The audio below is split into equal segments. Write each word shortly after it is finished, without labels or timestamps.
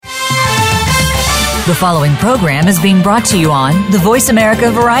The following program is being brought to you on the Voice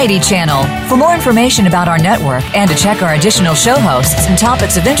America Variety Channel. For more information about our network and to check our additional show hosts and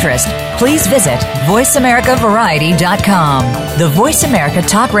topics of interest, please visit voiceamericavariety.com. The Voice America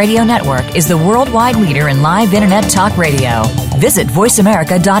Talk Radio Network is the worldwide leader in live Internet talk radio. Visit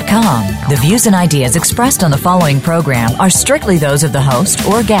voiceamerica.com. The views and ideas expressed on the following program are strictly those of the host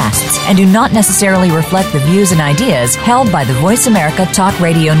or guests and do not necessarily reflect the views and ideas held by the Voice America Talk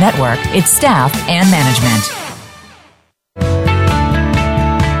Radio Network, its staff, and management.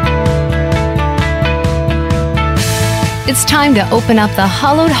 It's time to open up the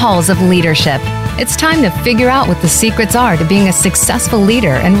hallowed halls of leadership. It's time to figure out what the secrets are to being a successful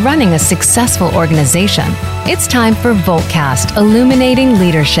leader and running a successful organization. It's time for Voltcast, Illuminating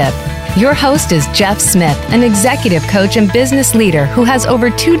Leadership. Your host is Jeff Smith, an executive coach and business leader who has over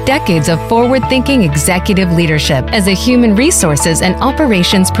 2 decades of forward-thinking executive leadership as a human resources and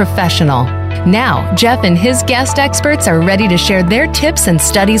operations professional. Now, Jeff and his guest experts are ready to share their tips and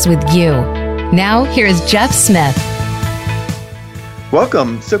studies with you. Now, here is Jeff Smith.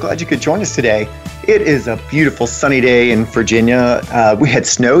 Welcome. So glad you could join us today. It is a beautiful sunny day in Virginia. We had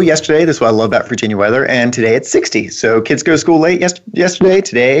snow yesterday. That's what I love about Virginia weather. And today it's 60. So kids go to school late yesterday.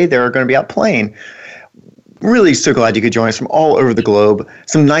 Today they're going to be out playing. Really so glad you could join us from all over the globe.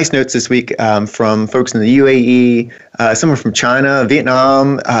 Some nice notes this week from folks in the UAE, some from China,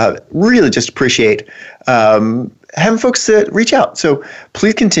 Vietnam. Really just appreciate having folks reach out. So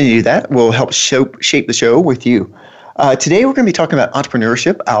please continue that. We'll help shape the show with you. Today, we're going to be talking about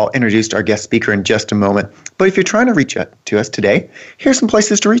entrepreneurship. I'll introduce our guest speaker in just a moment. But if you're trying to reach out to us today, here's some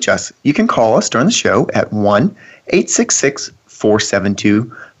places to reach us. You can call us during the show at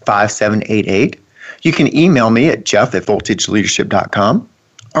 1-866-472-5788. You can email me at jeff@voltageleadership.com.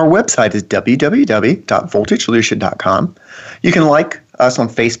 Our website is www.voltageleadership.com. You can like us on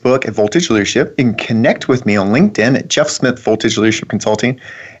Facebook at Voltage Leadership. You can connect with me on LinkedIn at Jeff Smith Voltage Leadership Consulting.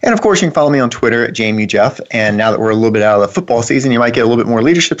 And of course, you can follow me on Twitter at JMUJeff. And now that we're a little bit out of the football season, you might get a little bit more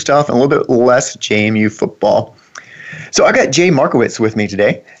leadership stuff and a little bit less JMU football. So I got Jay Markowitz with me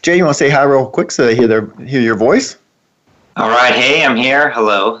today. Jay, you want to say hi real quick so they hear your voice? All right. Hey, I'm here.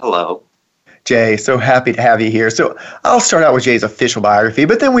 Hello. Jay, so happy to have you here. So I'll start out with Jay's official biography,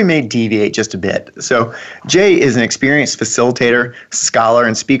 but then we may deviate just a bit. So Jay is an experienced facilitator, scholar,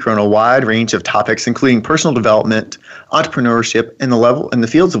 and speaker on a wide range of topics, including personal development, entrepreneurship, and the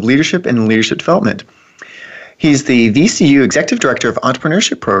fields of leadership and leadership development. He's the VCU Executive Director of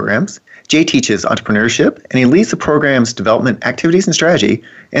Entrepreneurship Programs. Jay teaches entrepreneurship, and he leads the program's development activities and strategy,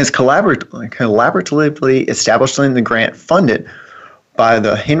 and is collaboratively establishing the grant funded by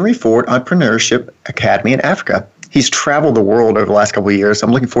the Henry Ford Entrepreneurship Academy in Africa. He's traveled the world over the last couple of years. So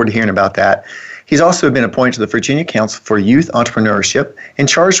I'm looking forward to hearing about that. He's also been appointed to the Virginia Council for Youth Entrepreneurship and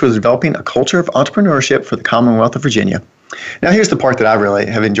charged with developing a culture of entrepreneurship for the Commonwealth of Virginia. Now, here's the part that I really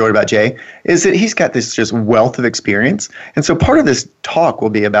have enjoyed about Jay, is that he's got this just wealth of experience. And so part of this talk will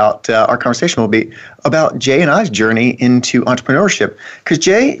be about, our conversation will be about Jay and I's journey into entrepreneurship. Because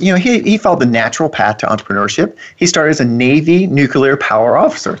Jay, he followed the natural path to entrepreneurship. He started as a Navy nuclear power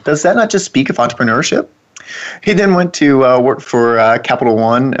officer. Does that not just speak of entrepreneurship? He then went to work for Capital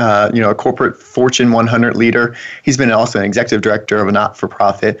One, a corporate Fortune 100 leader. He's been also an executive director of a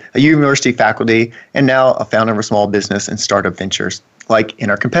not-for-profit, a university faculty, and now a founder of a small business and startup ventures, like in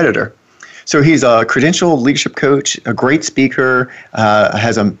our competitor. So he's a credentialed leadership coach, a great speaker,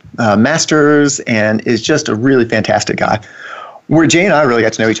 has a master's, and is just a really fantastic guy. Where Jay and I really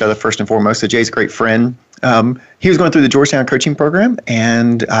got to know each other first and foremost. So Jay's a great friend. He was going through the Georgetown coaching program,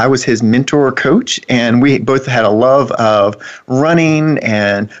 and I was his mentor coach, and we both had a love of running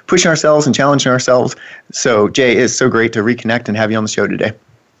and pushing ourselves and challenging ourselves. So Jay, it's so great to reconnect and have you on the show today.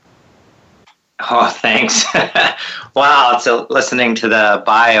 Oh, thanks. Wow. So listening to the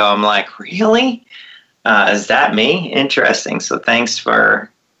bio, I'm like, really? Is that me? Interesting. So thanks for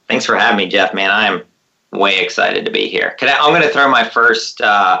having me, Jeff, man. I'm way excited to be here. I'm going to throw my first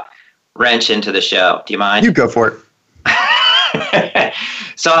wrench into the show. Do you mind? You go for it.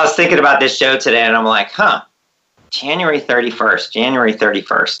 So I was thinking about this show today, and I'm like, January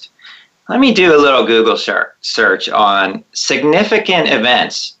 31st. Let me do a little Google search on significant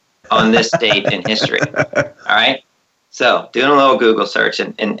events on this date in history. All right? So doing a little Google search,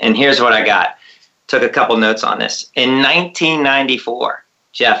 and here's what I got. Took a couple notes on this. In 1994,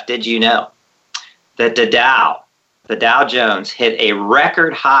 Jeff, did you know that the Dow Jones hit a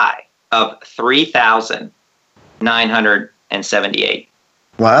record high of 3,978.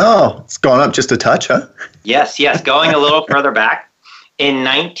 Wow, it's gone up just a touch, huh? Yes. Going a little further back, in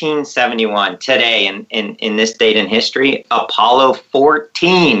 1971, today, in this date in history, Apollo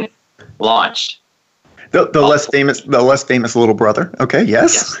 14 launched. The less famous little brother. Okay,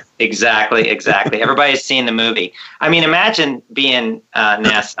 yes. Exactly. Everybody's seen the movie. I mean, imagine being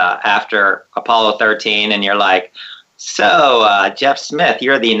NASA after Apollo 13 and you're like, so Jeff Smith,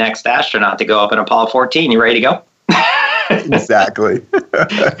 you're the next astronaut to go up in Apollo 14. You ready to go? Exactly.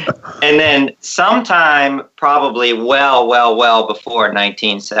 And then sometime probably well before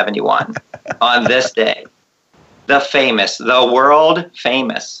 1971, on this day, the world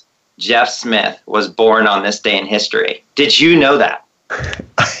famous Jeff Smith was born on this day in history. Did you know that?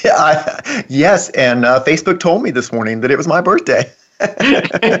 Yes, and Facebook told me this morning that it was my birthday.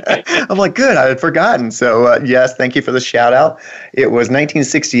 I'm like, good, I had forgotten. So yes, thank you for the shout out. It was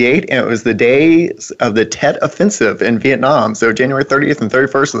 1968, and it was the days of the Tet Offensive in Vietnam. So January 30th and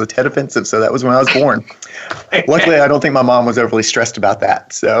 31st was the Tet Offensive. So that was when I was born. Luckily, I don't think my mom was overly stressed about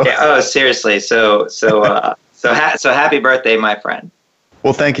that. So oh, seriously. So happy birthday, my friend.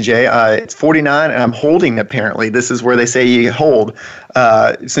 Well, thank you, Jay. It's 49, and I'm holding, apparently. This is where they say you hold.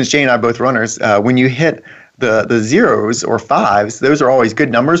 Since Jay and I are both runners, when you hit the zeros or fives, those are always good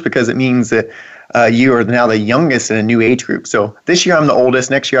numbers because it means that you are now the youngest in a new age group. So this year I'm the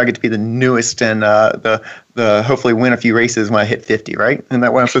oldest. Next year I get to be the newest and the hopefully win a few races when I hit 50, right? Isn't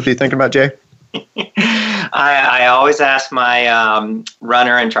that what I'm supposed to be thinking about, Jay? I always ask my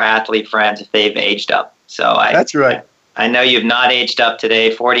runner and triathlete friends if they've aged up. That's right. I know you've not aged up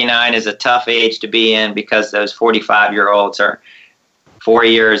today. 49 is a tough age to be in because those 45-year-olds are 4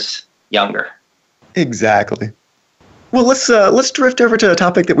 years younger. Exactly. Well, let's drift over to a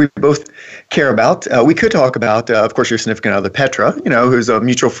topic that we both care about. We could talk about, of course, your significant other, Petra, who's a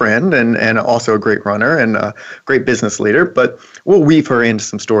mutual friend and also a great runner and a great business leader. But we'll weave her into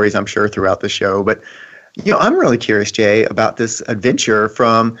some stories, I'm sure, throughout the show. But I'm really curious, Jay, about this adventure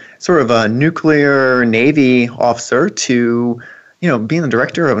from sort of a nuclear Navy officer to, being the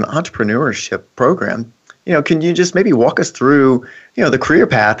director of an entrepreneurship program. Can you just maybe walk us through, the career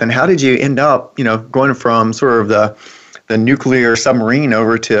path and how did you end up, going from sort of the nuclear submarine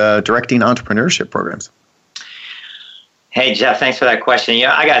over to directing entrepreneurship programs? Hey, Jeff, thanks for that question.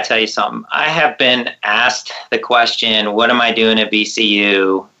 I got to tell you something. I have been asked the question, what am I doing at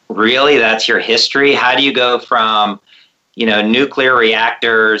VCU? Really, that's your history? How do you go from, nuclear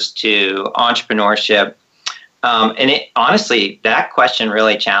reactors to entrepreneurship? And honestly, that question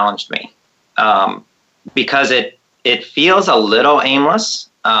really challenged me because it feels a little aimless.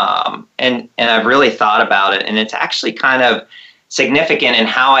 And I've really thought about it. And it's actually kind of significant in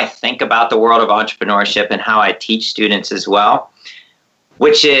how I think about the world of entrepreneurship and how I teach students as well,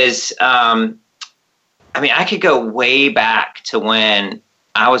 which is, I could go way back to when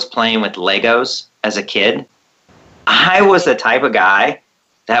I was playing with Legos as a kid. I was the type of guy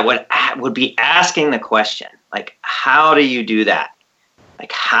that would be asking the question, like, how do you do that?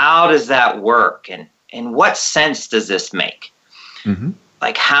 Like, how does that work? And what sense does this make? Mm-hmm.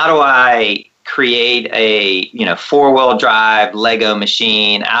 Like, how do I create a, 4-wheel drive Lego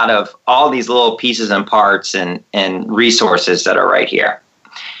machine out of all these little pieces and parts and resources that are right here?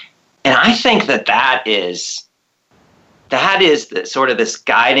 And I think that is the sort of this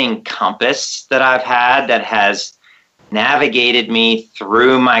guiding compass that I've had that has navigated me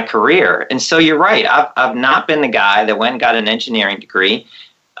through my career. And so you're right. I've not been the guy that went and got an engineering degree,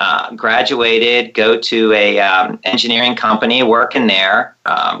 graduated, go to a engineering company, working there,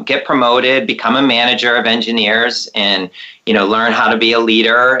 get promoted, become a manager of engineers, and learn how to be a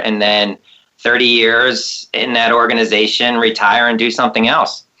leader, and then 30 years in that organization, retire and do something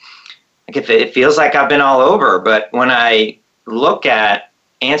else. Like it feels like I've been all over, but when I look at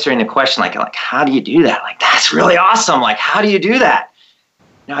answering the question, like how do you do that? Like, that's really awesome. Like, how do you do that?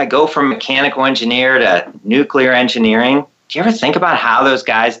 I go from mechanical engineer to nuclear engineering. Do you ever think about how those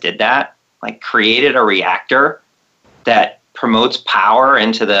guys did that? Like, created a reactor that promotes power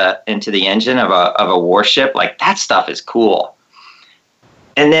into the engine of a warship. Like, that stuff is cool.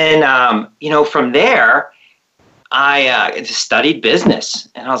 And then, from there, I studied business,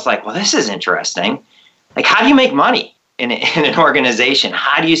 and I was like, well, this is interesting. Like, how do you make money in an organization?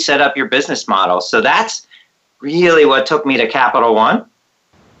 How do you set up your business model? So that's really what took me to Capital One.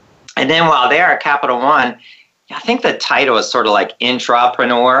 And then while there at Capital One, I think the title is sort of like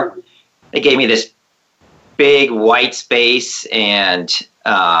intrapreneur. They gave me this big white space and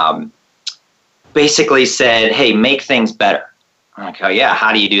basically said, hey, make things better. I'm like, oh, yeah,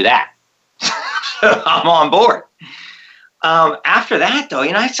 how do you do that? I'm on board. After that, though,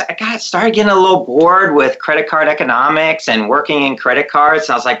 I started getting a little bored with credit card economics and working in credit cards.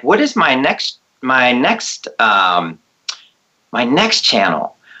 And I was like, what is my next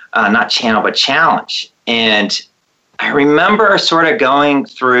channel? Not channel, but challenge. And I remember sort of going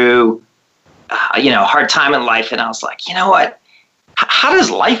through hard time in life. And I was like, you know what? How does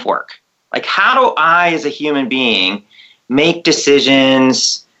life work? Like, how do I, as a human being, make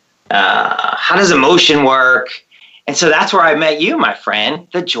decisions? How does emotion work? And so that's where I met you, my friend,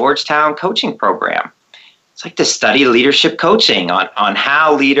 the Georgetown coaching program. It's like to study leadership coaching on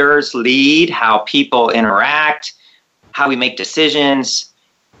how leaders lead, how people interact, how we make decisions.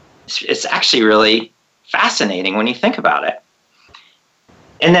 It's actually really fascinating when you think about it.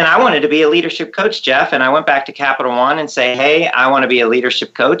 And then I wanted to be a leadership coach, Jeff, and I went back to Capital One and say, hey, I want to be a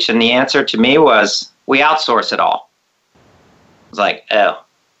leadership coach. And the answer to me was, we outsource it all. I was like, oh,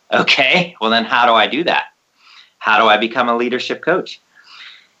 okay, well then how do I do that? How do I become a leadership coach?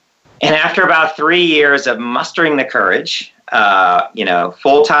 And after about 3 years of mustering the courage,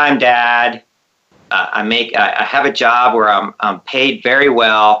 full-time dad, I have a job where I'm paid very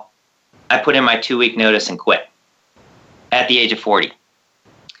well. I put in my 2-week notice and quit at the age of 40.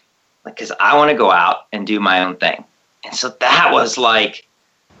 Because I want to go out and do my own thing. And so that was like,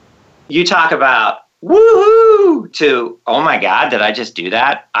 you talk about woohoo to, oh my God, did I just do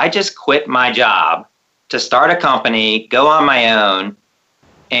that? I just quit my job to start a company, go on my own,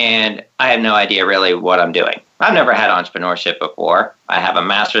 and I have no idea really what I'm doing. I've never had entrepreneurship before. I have a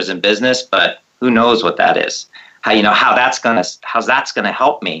master's in business, but who knows what that is? How's that's gonna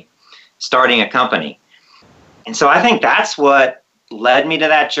help me starting a company? And so I think that's what led me to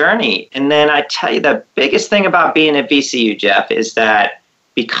that journey. And then I tell you, the biggest thing about being at VCU, Jeff, is that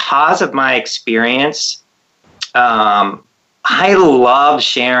because of my experience, I love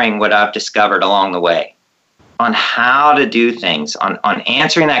sharing what I've discovered along the way on how to do things, on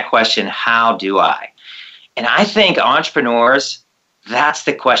answering that question, how do I? And I think entrepreneurs, that's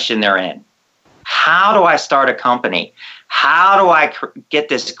the question they're in. How do I start a company? How do I get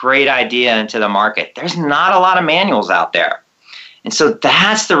this great idea into the market? There's not a lot of manuals out there. And so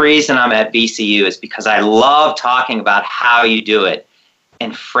that's the reason I'm at VCU, is because I love talking about how you do it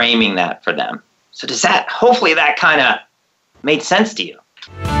and framing that for them. So hopefully that kind of made sense to you.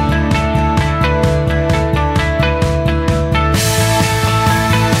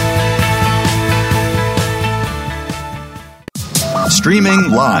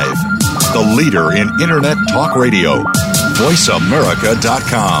 Streaming live, the leader in Internet talk radio,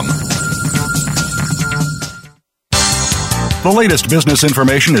 VoiceAmerica.com. The latest business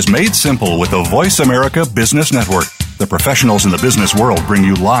information is made simple with the Voice America Business Network. The professionals in the business world bring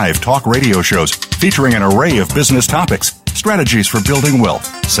you live talk radio shows featuring an array of business topics, strategies for building wealth,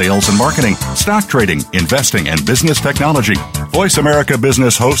 sales and marketing, stock trading, investing, and business technology. Voice America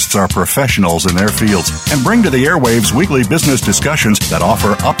Business hosts are professionals in their fields and bring to the airwaves weekly business discussions that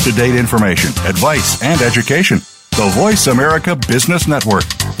offer up-to-date information, advice, and education. The Voice America Business Network,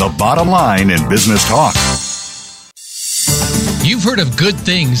 the bottom line in business talk. You've heard of good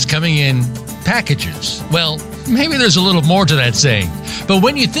things coming in packages. Well, maybe there's a little more to that saying. But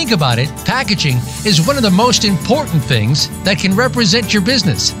when you think about it, packaging is one of the most important things that can represent your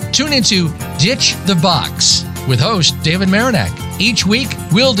business. Tune into Ditch the Box with host David Marinak. Each week,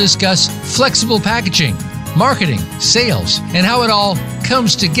 we'll discuss flexible packaging, marketing, sales, and how it all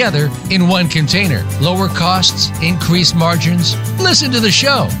comes together in one container. Lower costs, increased margins. Listen to the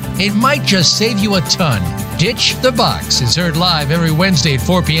show. It might just save you a ton. Ditch the Box is heard live every Wednesday at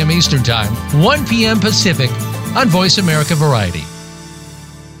 4 p.m. Eastern Time, 1 p.m. Pacific on Voice America Variety.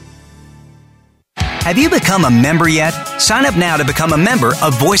 Have you become a member yet? Sign up now to become a member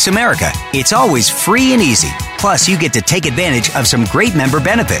of Voice America. It's always free and easy. Plus, you get to take advantage of some great member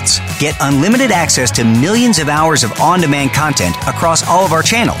benefits. Get unlimited access to millions of hours of on-demand content across all of our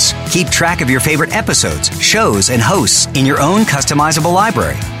channels. Keep track of your favorite episodes, shows, and hosts in your own customizable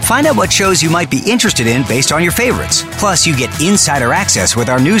library. Find out what shows you might be interested in based on your favorites. Plus, you get insider access with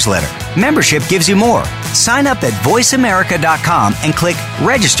our newsletter. Membership gives you more. Sign up at voiceamerica.com and click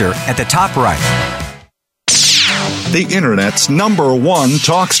register at the top right. The Internet's #1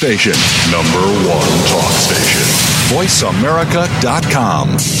 talk station. #1 talk station.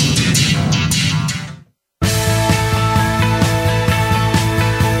 VoiceAmerica.com.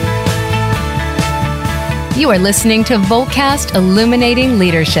 You are listening to Voltcast Illuminating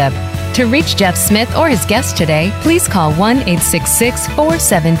Leadership. To reach Jeff Smith or his guest today, please call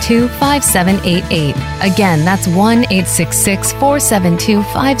 1-866-472-5788. Again, that's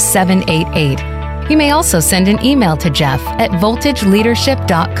 1-866-472-5788. You may also send an email to Jeff at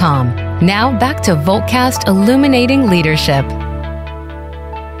voltageleadership.com. Now back to Voltcast Illuminating Leadership.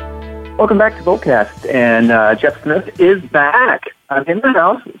 Welcome back to Voltcast, and Jeff Smith is back. I'm in the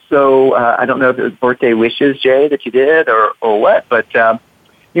house, so I don't know if it was birthday wishes, Jay, that you did or what, but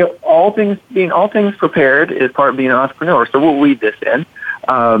all things prepared is part of being an entrepreneur. So we'll weave this in.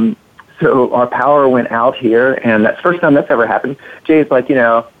 So our power went out here, and that's the first time that's ever happened. Jay's like,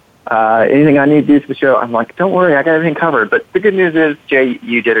 anything I need to do for the show? I'm like, don't worry, I got everything covered. But the good news is, Jay,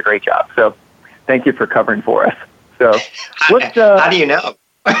 you did a great job. So thank you for covering for us. So how do you know?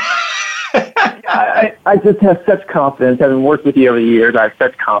 I just have such confidence. Having worked with you over the years, I have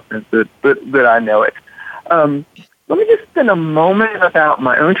such confidence that I know it. Let me just spend a moment about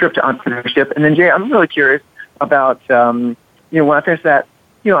my own trip to entrepreneurship. And then, Jay, I'm really curious about, when I finish that,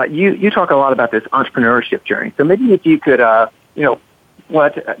 you talk a lot about this entrepreneurship journey. So maybe if you could,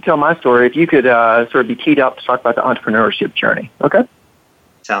 tell my story, if you could sort of be teed up to talk about the entrepreneurship journey. Okay?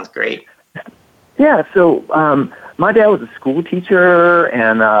 Sounds great. Yeah, so my dad was a school teacher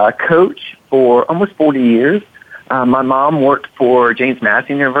and a coach for almost 40 years. My mom worked for James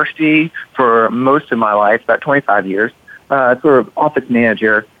Madison University for most of my life, about 25 years, sort of office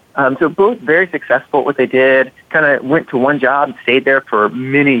manager. So both very successful at what they did, kind of went to one job and stayed there for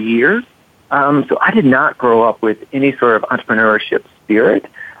many years. So I did not grow up with any sort of entrepreneurship spirit.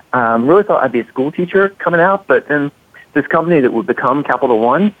 Really thought I'd be a school teacher coming out, but then this company that would become Capital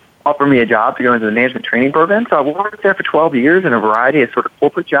One offered me a job to go into the management training program. So I worked there for 12 years in a variety of sort of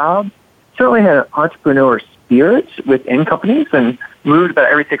corporate jobs. Certainly had an entrepreneur spirit within companies and moved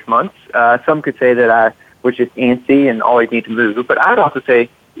about every 6 months. Some could say that I was just antsy and always need to move, but I'd also say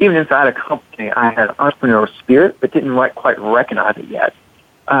even inside a company, I had an entrepreneurial spirit, but didn't quite recognize it yet.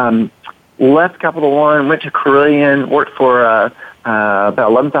 Left Capital One, went to Carillion, worked for about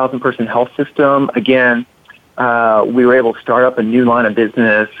 11,000 person health system. Again, we were able to start up a new line of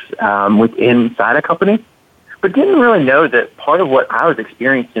business inside a company, but didn't really know that part of what I was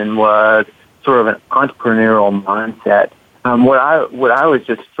experiencing was sort of an entrepreneurial mindset. What I was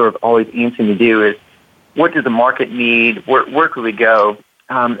just sort of always aiming to do is, what does the market need? Where could we go?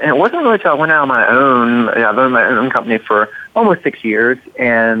 And it wasn't really until I went out on my own. I've owned my own company for almost 6 years,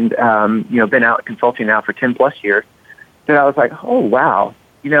 and been out consulting now for 10 plus years. That I was like, oh wow,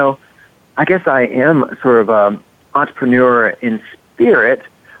 I guess I am sort of an entrepreneur in spirit,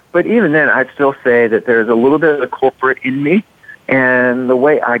 but even then, I'd still say that there's a little bit of the corporate in me. And the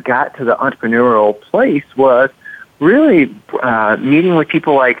way I got to the entrepreneurial place was really meeting with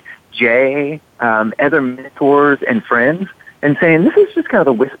people like Jay, other mentors and friends, and saying, this is just kind of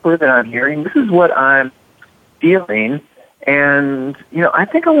the whisper that I'm hearing. This is what I'm feeling. And, I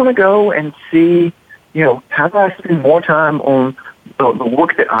think I want to go and see, how do I spend more time on the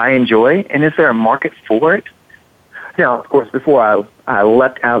work that I enjoy, and is there a market for it? Now, of course, before I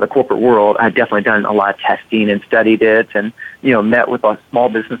left out of the corporate world, I'd definitely done a lot of testing and studied it and, met with a small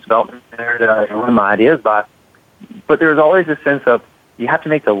business development center that I run my ideas by. But there's always a sense of you have to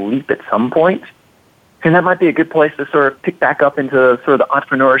make the leap at some point. And that might be a good place to sort of pick back up into sort of the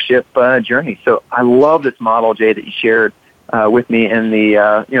entrepreneurship journey. So I love this model, Jay, that you shared with me in the,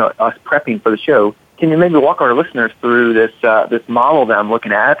 us prepping for the show. Can you maybe walk our listeners through this model that I'm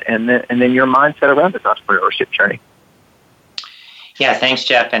looking at, and then your mindset around this entrepreneurship journey? Yeah, thanks,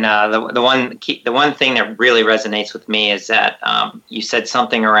 Jeff. And the one thing that really resonates with me is that you said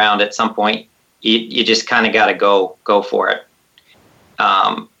something around at some point you just kind of got to go for it.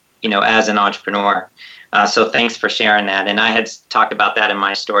 As an entrepreneur. So thanks for sharing that. And I had talked about that in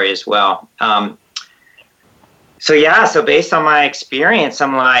my story as well. So based on my experience,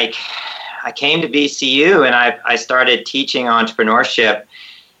 I'm like, I came to VCU and I started teaching entrepreneurship,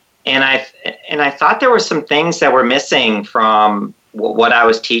 and I thought there were some things that were missing from what I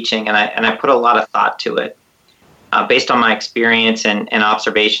was teaching, and I put a lot of thought to it based on my experience and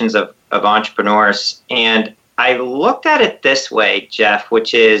observations of entrepreneurs. And I looked at it this way, Jeff,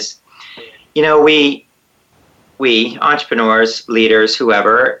 which is, we entrepreneurs, leaders,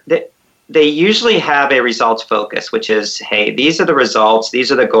 whoever, they usually have a results focus, which is, hey, these are the results,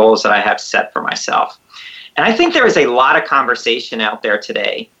 these are the goals that I have set for myself. And I think there is a lot of conversation out there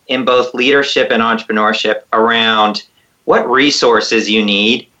today in both leadership and entrepreneurship around what resources you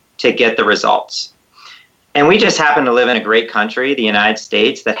need to get the results. And we just happen to live in a great country, the United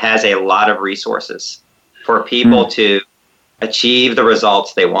States, that has a lot of resources for people to achieve the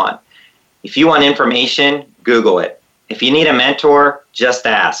results they want. If you want information, Google it. If you need a mentor, just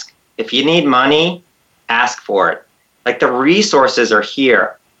ask. If you need money, ask for it. Like, the resources are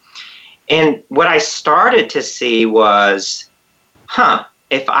here. And what I started to see was,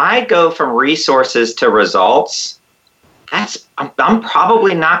 if I go from resources to results, I'm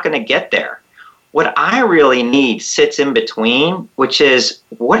probably not going to get there. What I really need sits in between, which is,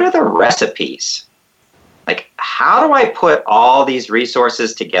 what are the recipes? Like, how do I put all these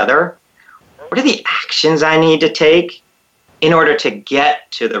resources together? What are the actions I need to take in order to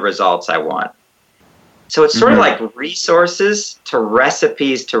get to the results I want? So it's sort of like resources to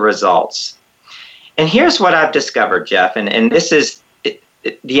recipes to results. And here's what I've discovered, Jeff, and this is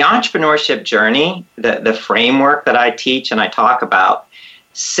the entrepreneurship journey, the framework that I teach and I talk about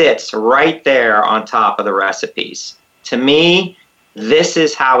sits right there on top of the recipes. To me, this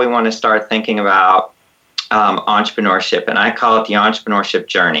is how we want to start thinking about entrepreneurship, and I call it the entrepreneurship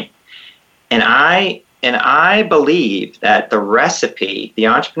journey. And I believe that the recipe, the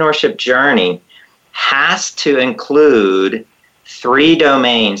entrepreneurship journey, has to include 3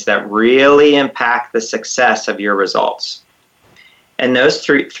 domains that really impact the success of your results. And those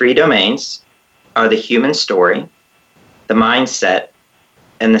three domains are the human story, the mindset,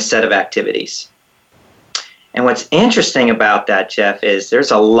 and the set of activities. And what's interesting about that, Jeff, is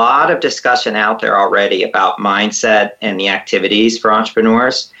there's a lot of discussion out there already about mindset and the activities for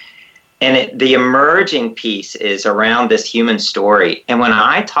entrepreneurs. And the emerging piece is around this human story. And when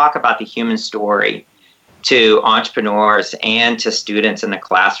I talk about the human story to entrepreneurs and to students in the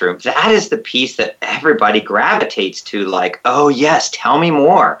classroom, that is the piece that everybody gravitates to, like, oh, yes, tell me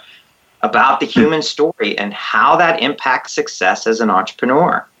more about the human story and how that impacts success as an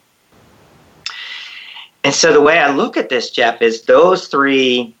entrepreneur. And so the way I look at this, Jeff, is those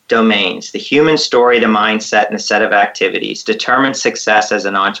 3 domains, the human story, the mindset, and the set of activities, determine success as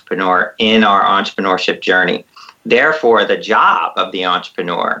an entrepreneur in our entrepreneurship journey. Therefore, the job of the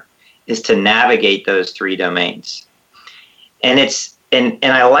entrepreneur is to navigate those 3 domains. And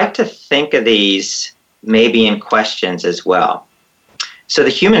I like to think of these maybe in questions as well. So the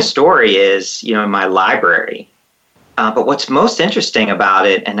human story is, my library. But what's most interesting about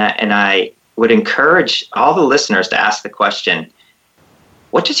it, and I would encourage all the listeners to ask the question,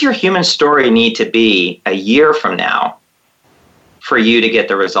 what does your human story need to be a year from now for you to get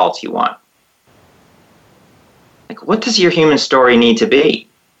the results you want? Like, what does your human story need to be?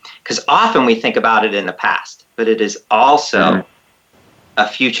 Because often we think about it in the past, but it is also a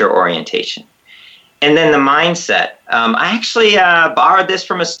future orientation. And then the mindset. I actually borrowed this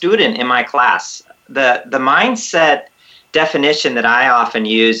from a student in my class. The mindset definition that I often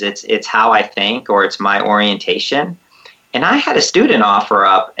use, it's how I think, or it's my orientation. And I had a student offer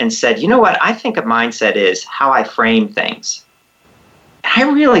up and said, you know what, I think a mindset is how I frame things. And I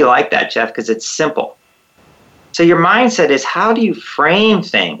really like that, Jeff, because it's simple. So your mindset is how do you frame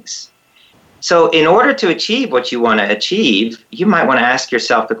things? So in order to achieve what you want to achieve, you might want to ask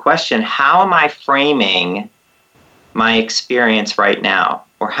yourself the question, how am I framing my experience right now?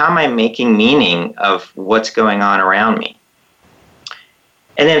 Or how am I making meaning of what's going on around me?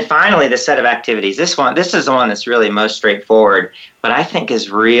 And then finally, the set of activities. This is the one that's really most straightforward, but I think is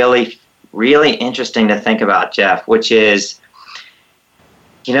really, really interesting to think about, Jeff, which is,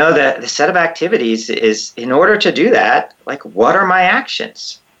 the set of activities is, in order to do that, like, what are my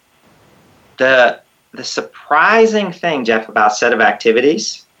actions? The surprising thing, Jeff, about set of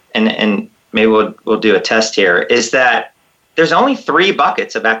activities, and maybe we'll do a test here, is that there's only 3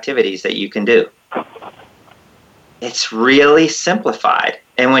 buckets of activities that you can do. It's really simplified.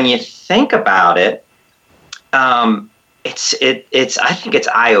 And when you think about it, I think it's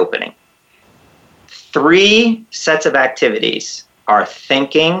eye-opening. 3 sets of activities are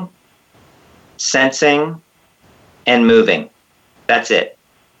thinking, sensing, and moving. That's it.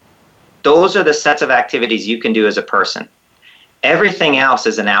 Those are the sets of activities you can do as a person. Everything else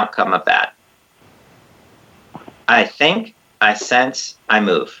is an outcome of that. I think, I sense, I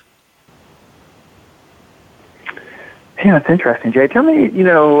move. Yeah, that's interesting, Jay. Tell me,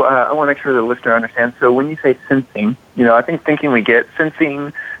 I want to make sure the listener understands. So when you say sensing, I think thinking we get.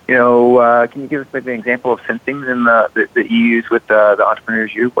 Sensing, can you give us maybe an example of sensing that you use with the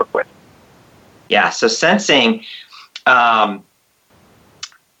entrepreneurs you work with? Yeah, so sensing,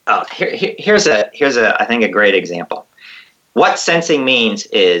 here's I think a great example. What sensing means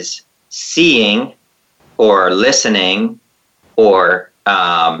is seeing or listening or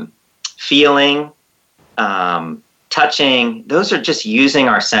feeling, touching. Those are just using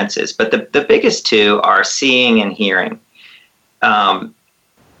our senses. But the biggest 2 are seeing and hearing.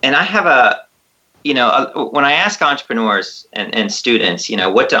 And I have when I ask entrepreneurs and students,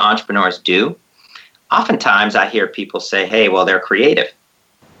 what do entrepreneurs do? Oftentimes I hear people say, hey, well, they're creative.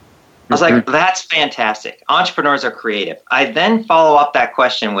 I was like, that's fantastic. Entrepreneurs are creative. I then follow up that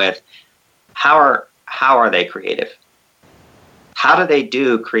question with, how are they creative? How do they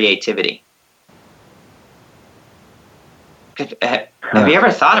do creativity? Have you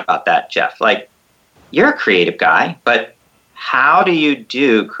ever thought about that, Jeff? Like, you're a creative guy, but how do you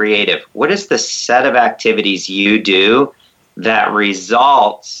do creative? What is the set of activities you do that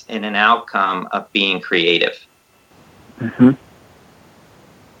results in an outcome of being creative? Mm-hmm.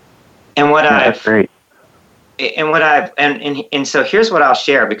 And what that's great. so here's what I'll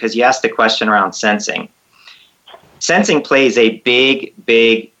share, because you asked the question around sensing. Sensing plays a big,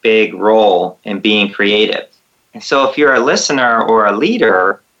 big, big role in being creative. And so if you're a listener or a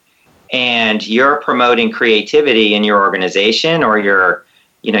leader and you're promoting creativity in your organization, or you're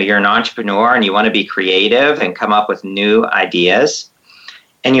an entrepreneur and you want to be creative and come up with new ideas,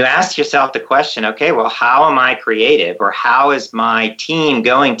 and you ask yourself the question, okay, well, how am I creative, or how is my team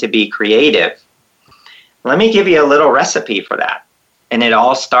going to be creative? Let me give you a little recipe for that. And it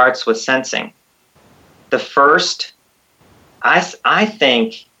all starts with sensing. The first, I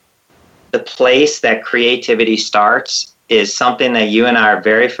think the place that creativity starts is something that you and I are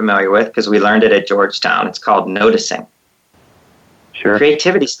very familiar with because we learned it at Georgetown. It's called noticing. Sure.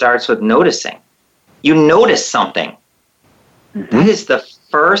 Creativity starts with noticing. You notice something. Mm-hmm. That is the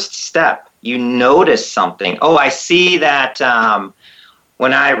first step. You notice something. Oh, I see that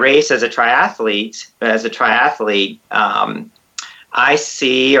when I race as a triathlete, I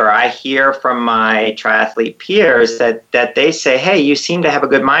see or I hear from my triathlete peers that they say, hey, you seem to have a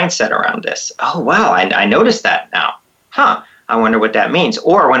good mindset around this. Oh, wow, I noticed that now. I wonder what that means.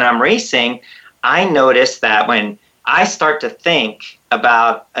 Or when I'm racing, I notice that when I start to think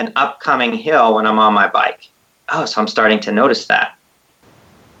about an upcoming hill when I'm on my bike. Oh, so I'm starting to notice that.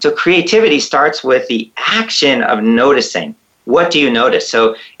 So creativity starts with the action of noticing. What do you notice?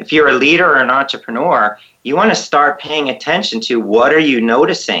 So if you're a leader or an entrepreneur, you want to start paying attention to what are you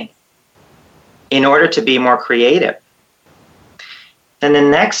noticing in order to be more creative. Then the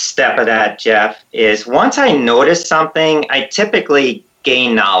next step of that, Jeff, is once I notice something, I typically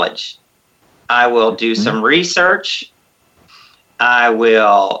gain knowledge. I will do some research. I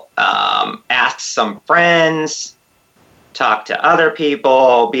will ask some friends, talk to other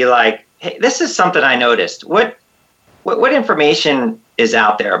people, be like, hey, this is something I noticed. What information is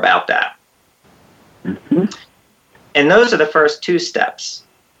out there about that? Mm-hmm. And those are the first two steps.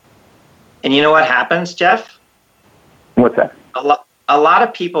 And you know what happens, Jeff? What's that? A lot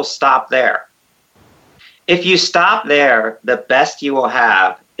of people stop there. If you stop there, the best you will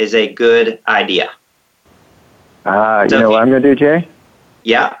have is a good idea. You know what I'm going to do, Jay?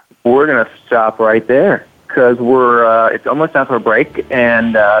 Yeah. We're going to stop right there because it's almost time for a break.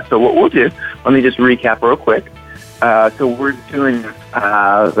 And so what we'll do, let me just recap real quick. So we're doing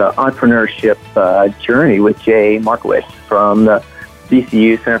the entrepreneurship journey with Jay Markowitz from the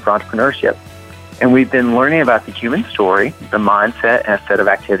VCU Center for Entrepreneurship. And we've been learning about the human story, the mindset, and a set of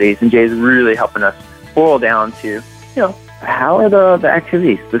activities. And Jay's really helping us boil down to, how are the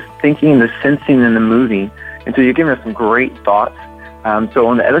activities, the thinking, the sensing, and the moving. And so you're giving us some great thoughts. So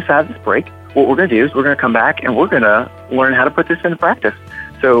on the other side of this break, what we're going to do is we're going to come back and we're going to learn how to put this into practice.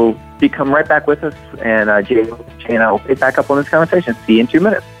 So you come right back with us, and Jay and I will pick back up on this conversation. See you in 2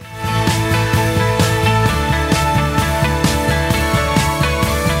 minutes.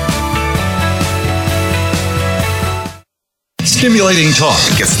 Stimulating talk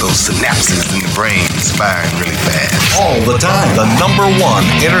gets those synapses in the brain firing really fast. All the time. The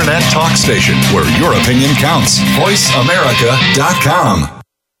 #1 internet talk station where your opinion counts. VoiceAmerica.com.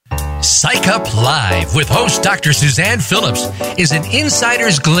 Psych Up Live with host Dr. Suzanne Phillips is an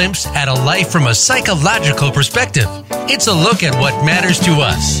insider's glimpse at a life from a psychological perspective. It's a look at what matters to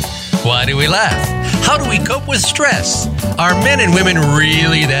us. Why do we laugh? How do we cope with stress? Are men and women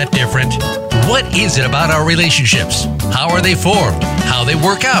really that different? What is it about our relationships? How are they formed? How they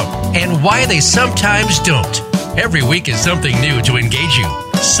work out? And why they sometimes don't? Every week is something new to engage you.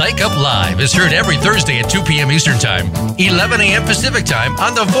 Psych Up Live is heard every Thursday at 2 p.m. Eastern Time, 11 a.m. Pacific Time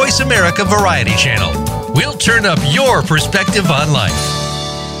on the Voice America Variety Channel. We'll turn up your perspective on life.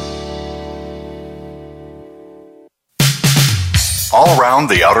 All round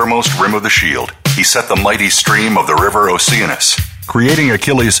the outermost rim of the shield, he set the mighty stream of the river Oceanus, creating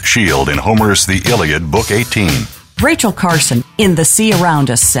Achilles' shield in Homer's The Iliad, Book 18. Rachel Carson, in The Sea Around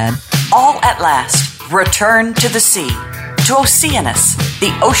Us, said, "All at last, return to the sea, to Oceanus,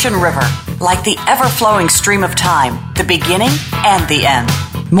 the ocean river, like the ever-flowing stream of time, the beginning and the end."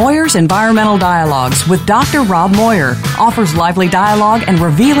 Moyer's Environmental Dialogues with Dr. Rob Moyer offers lively dialogue and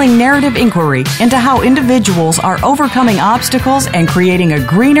revealing narrative inquiry into how individuals are overcoming obstacles and creating a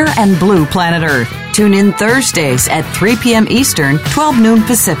greener and blue planet Earth. Tune in Thursdays at 3 p.m. Eastern, 12 noon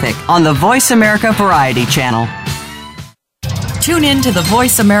Pacific on the Voice America Variety Channel. Tune in to the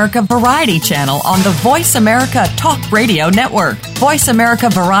Voice America Variety Channel on the Voice America Talk Radio Network. Voice America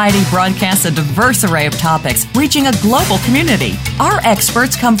Variety broadcasts a diverse array of topics, reaching a global community. Our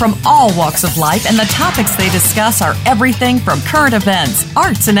experts come from all walks of life, and the topics they discuss are everything from current events,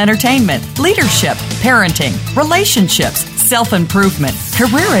 arts and entertainment, leadership, parenting, relationships, self-improvement,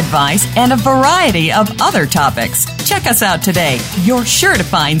 career advice, and a variety of other topics. Check us out today. You're sure to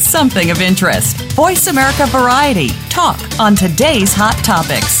find something of interest. Voice America Variety. Talk on today's hot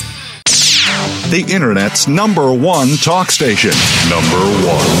topics. The Internet's #1 talk station.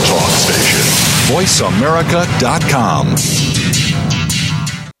 #1 talk station. VoiceAmerica.com.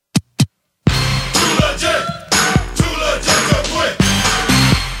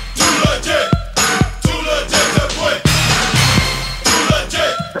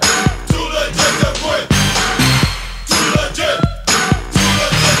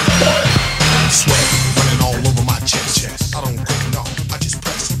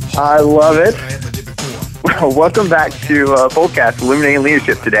 I love it. Welcome back to Voltcast, Illuminating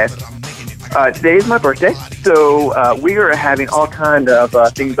Leadership today. Today is my birthday, so we are having all kinds of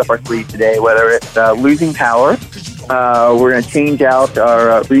things up our sleeve today, whether it's losing power. We're going to change out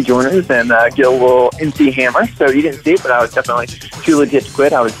our rejoiners and get a little MC Hammer. So you didn't see it, but I was definitely too legit to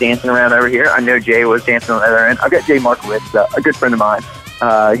quit. I was dancing around over here. I know Jay was dancing on the other end. I've got Jay Markowitz, a good friend of mine.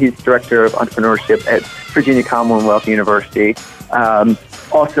 He's Director of Entrepreneurship at Virginia Commonwealth University.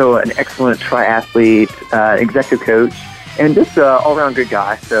 Also an excellent triathlete, executive coach, and just an all-around good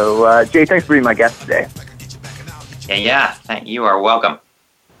guy. So, Jay, thanks for being my guest today. Yeah, you are welcome.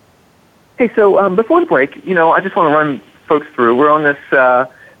 Hey, so before the break, I just want to run folks through. We're on this,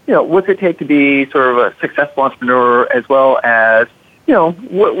 what's it take to be sort of a successful entrepreneur, as well as,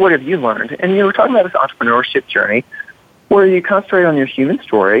 what have you learned? And we're talking about this entrepreneurship journey where you concentrate on your human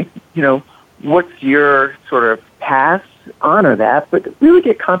story. What's your sort of past? Honor that, but really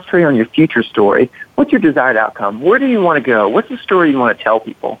get concentrated on your future story. What's your desired outcome? Where do you want to go? What's the story you want to tell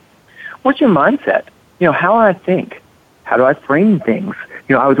people? What's your mindset? How do I think? How do I frame things?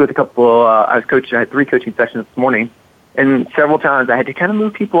 I was with a couple, I had 3 coaching sessions this morning, and several times I had to kind of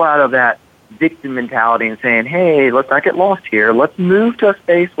move people out of that victim mentality and saying, hey, let's not get lost here. Let's move to a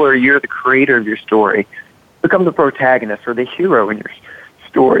space where you're the creator of your story. Become the protagonist or the hero in your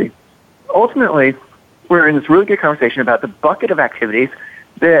story. Ultimately, we're in this really good conversation about the bucket of activities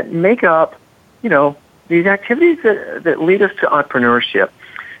that make up, these activities that lead us to entrepreneurship.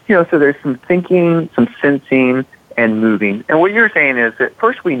 So there's some thinking, some sensing, and moving. And what you're saying is that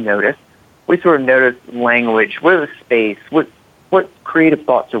first we sort of notice language, what is the space, what creative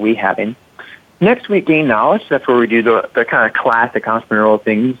thoughts are we having. Next we gain knowledge. That's where we do the kind of classic entrepreneurial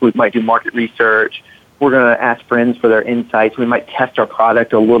things. We might do market research. We're going to ask friends for their insights. We might test our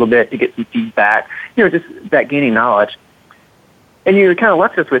product a little bit to get some feedback, just that gaining knowledge. And you kind of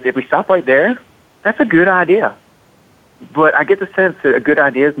left us with, if we stop right there, that's a good idea. But I get the sense that a good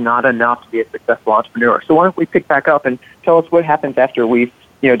idea is not enough to be a successful entrepreneur. So why don't we pick back up and tell us what happens after we've,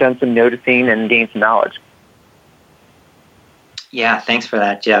 done some noticing and gained some knowledge. Yeah, thanks for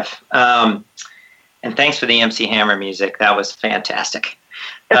that, Jeff. And thanks for the MC Hammer music. That was fantastic.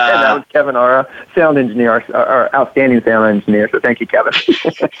 That was Kevin, our sound engineer, our outstanding sound engineer. So thank you, Kevin.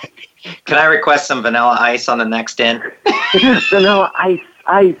 Can I request some Vanilla Ice on the next in? Vanilla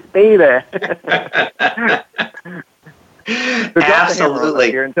Ice, baby.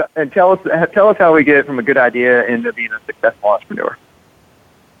 Absolutely. And tell us how we get from a good idea into being a successful entrepreneur.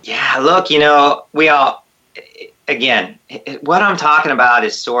 Yeah, look, we all, again, what I'm talking about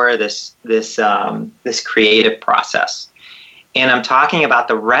is sort of this creative process. And I'm talking about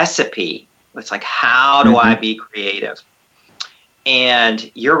the recipe. It's like, how do I be creative?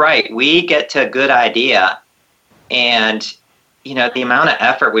 And you're right. We get to a good idea. And, the amount of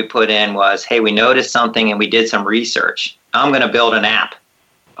effort we put in was, hey, we noticed something and we did some research. I'm going to build an app.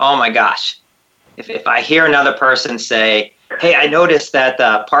 Oh, my gosh. If I hear another person say, hey, I noticed that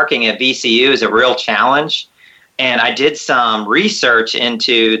the parking at VCU is a real challenge. And I did some research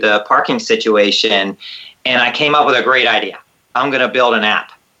into the parking situation. And I came up with a great idea. I'm going to build an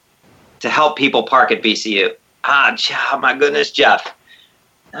app to help people park at VCU. My goodness, Jeff.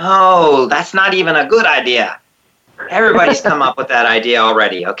 No, that's not even a good idea. Everybody's come up with that idea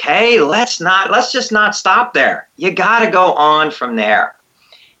already, okay? Let's just not stop there. You got to go on from there.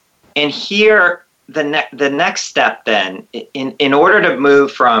 And here, the next step then, in order to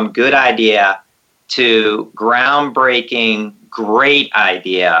move from good idea to groundbreaking, great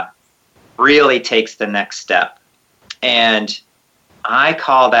idea, really takes the next step. And I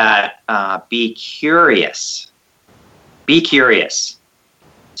call that be curious. Be curious.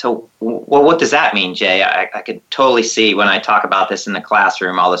 So, what does that mean, Jay? I could totally see when I talk about this in the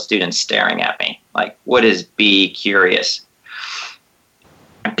classroom, all the students staring at me. Like, what is be curious?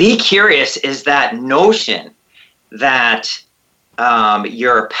 Be curious is that notion that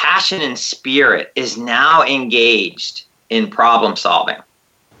your passion and spirit is now engaged in problem solving.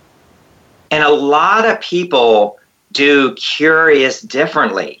 And a lot of people do curious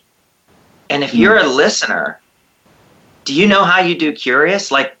differently. And if you're a listener, do you know how you do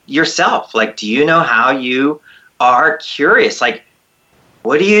curious? Like yourself, like, do you know how you are curious? Like,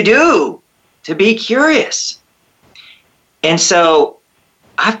 what do you do to be curious? And so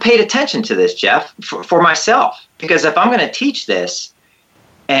I've paid attention to this, Jeff, for myself, because if I'm going to teach this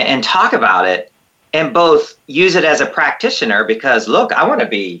and talk about it and both use it as a practitioner, because look, I want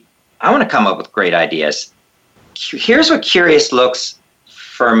to come up with great ideas. Here's what curious looks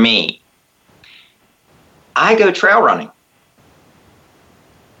for me. I go trail running.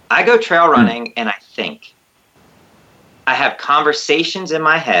 And I think. I have conversations in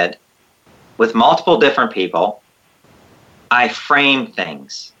my head with multiple different people. I frame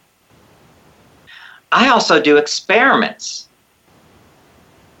things. I also do experiments.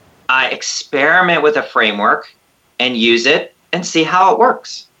 I experiment with a framework and use it and see how it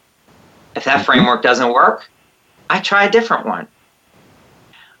works. If that framework doesn't work, I try a different one.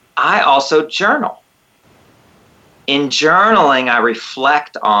 I also journal. In journaling, I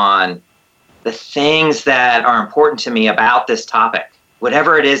reflect on the things that are important to me about this topic,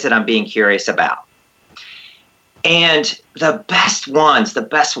 whatever it is that I'm being curious about. And the best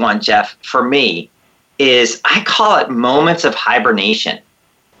one, Jeff, for me, is I call it moments of hibernation.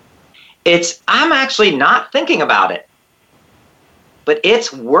 I'm actually not thinking about it, but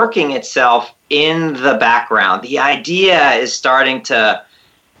it's working itself in the background. The idea is starting to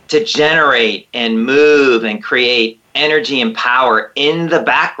generate and move and create energy and power in the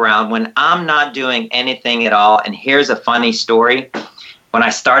background when I'm not doing anything at all. And here's a funny story. When I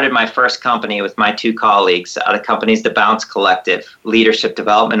started my first company with my two colleagues, the company's the Bounce Collective Leadership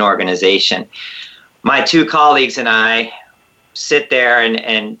Development Organization. My two colleagues and I sit there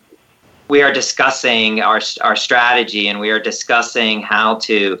and we are discussing our strategy, and we are discussing how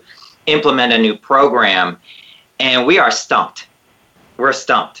to implement a new program, and we are stumped. We're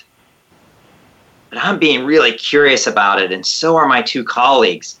stumped. But I'm being really curious about it, and so are my two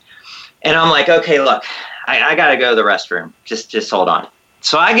colleagues. And I'm like, okay, look, I got to go to the restroom. Just hold on.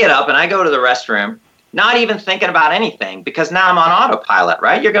 So I get up and I go to the restroom, not even thinking about anything, because now I'm on autopilot,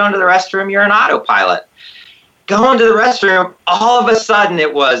 right? You're going to the restroom, you're on autopilot. Going to the restroom, all of a sudden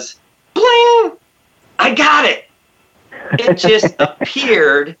it was, bling! I got it. It just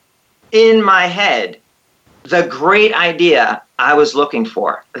appeared in my head. The great idea I was looking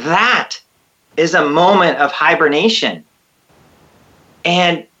for. That is a moment of hibernation.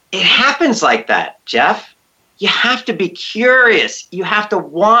 And it happens like that, Jeff. You have to be curious. You have to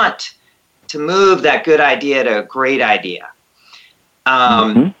want to move that good idea to a great idea.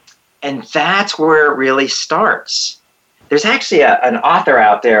 And that's where it really starts. There's actually an author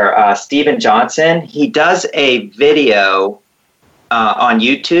out there, Steven Johnson. He does a video on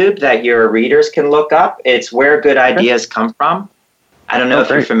YouTube that your readers can look up. It's Where Good Ideas Come From. I don't know if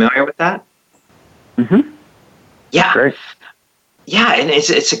you're familiar with that. Yeah. Great. Yeah, and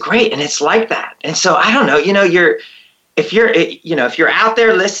it's a great, and it's like that. And so I don't know, if you're out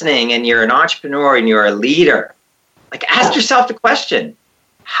there listening and you're an entrepreneur and you're a leader, like ask yourself the question,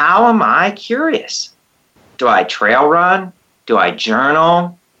 how am I curious? Do I trail run? Do I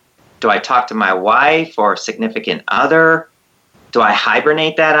journal? Do I talk to my wife or significant other? Do I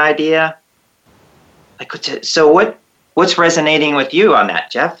hibernate that idea? So what's resonating with you on that,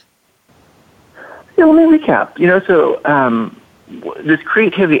 Jeff? Yeah, let me recap. This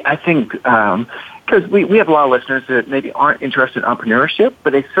creativity, I think, because we have a lot of listeners that maybe aren't interested in entrepreneurship,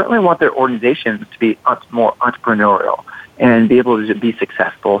 but they certainly want their organizations to be more entrepreneurial and be able to be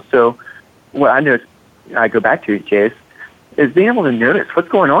successful. So what I notice, I go back to, Chase, is being able to notice what's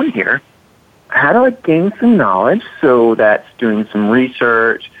going on here. How do I gain some knowledge? So that's doing some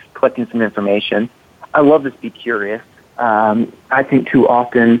research, collecting some information. I love this be curious. I think too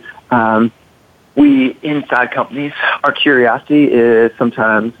often we inside companies, our curiosity is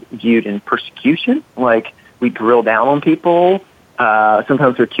sometimes viewed in persecution, like we drill down on people.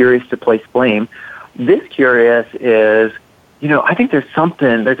 Sometimes we're curious to place blame. This curious is, I think there's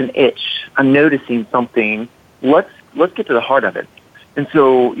an itch. I'm noticing something. Let's get to the heart of it. And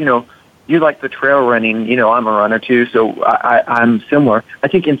so, you like the trail running, I'm a runner too, so I'm similar. I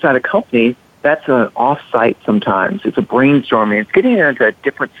think inside a company, that's an offsite sometimes. It's a brainstorming. It's getting into a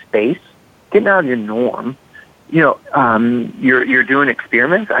different space, getting out of your norm. You're doing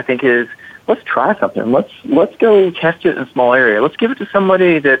experiments, I think is, let's try something. Let's go test it in a small area. Let's give it to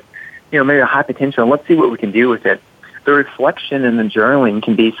somebody that, maybe a high potential, and let's see what we can do with it. the reflection and the journaling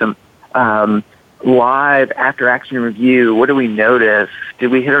can be some live after-action review. What do we notice?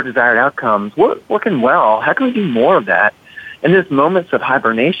 Did we hit our desired outcomes? What's working well? How can we do more of that? In these moments of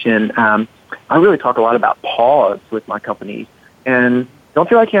hibernation, I really talk a lot about pause with my company. And don't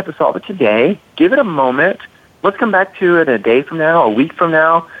feel like you have to solve it today. Give it a moment. Let's come back to it a day from now, a week from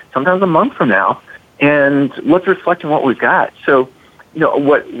now, sometimes a month from now, and let's reflect on what we've got. So,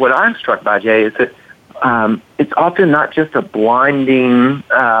 what I'm struck by, Jay, is that it's often not just a blinding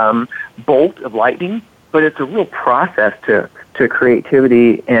bolt of lightning, but it's a real process to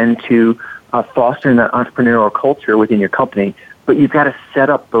creativity and to fostering that entrepreneurial culture within your company. But you've got to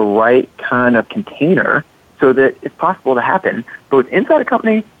set up the right kind of container so that it's possible to happen, both inside a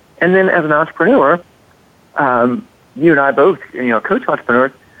company and then as an entrepreneur. You and I both, coach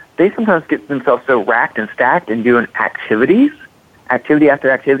entrepreneurs, they sometimes get themselves so racked and stacked in doing activity after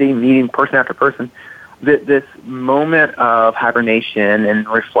activity, meeting person after person, that this moment of hibernation and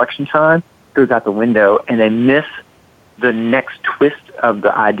reflection time goes out the window, and they miss the next twist of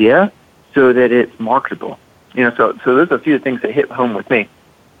the idea so that it's marketable. So those are a few things that hit home with me.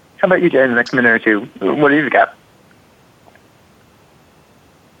 How about you, Jay, in the next minute or two? What do you got?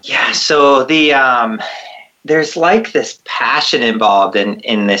 Yeah, so there's like this passion involved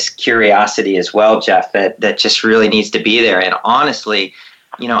in this curiosity as well, Jeff, that just really needs to be there. And honestly,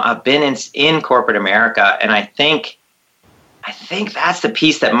 I've been in corporate America, and I think that's the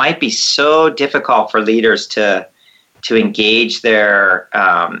piece that might be so difficult for leaders to engage their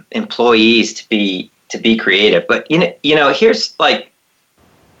employees to be creative. But here's like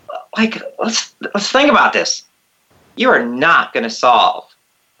let's think about this. You are not going to solve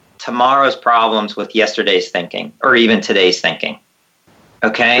tomorrow's problems with yesterday's thinking or even today's thinking.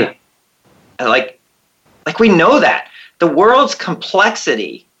 Okay? Sure. Like we know that. The world's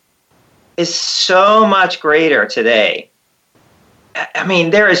complexity is so much greater today. I mean,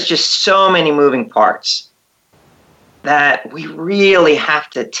 there is just so many moving parts that we really have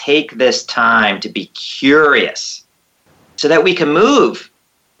to take this time to be curious so that we can move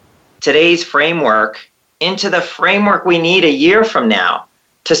today's framework into the framework we need a year from now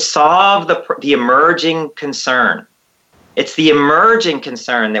to solve the emerging concern. It's the emerging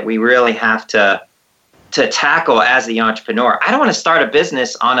concern that we really have to tackle as the entrepreneur. I don't want to start a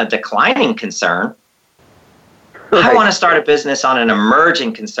business on a declining concern. Right. I want to start a business on an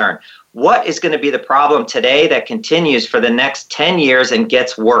emerging concern. What is going to be the problem today that continues for the next 10 years and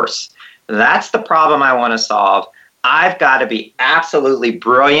gets worse? That's the problem I want to solve. I've got to be absolutely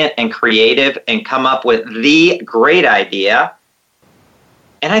brilliant and creative and come up with the great idea.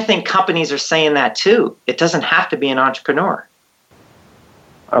 And I think companies are saying that too. It doesn't have to be an entrepreneur.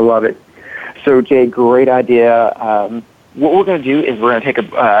 I love it. So, Jay, great idea. What we're going to do is we're going to take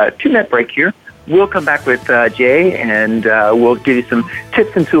a 2-minute break here. We'll come back with Jay, and we'll give you some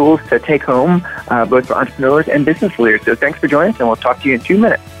tips and tools to take home, both for entrepreneurs and business leaders. So thanks for joining us, and we'll talk to you in 2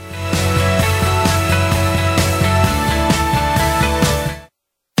 minutes.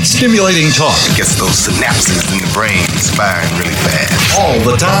 Stimulating talk gets those synapses in the brain firing really fast. All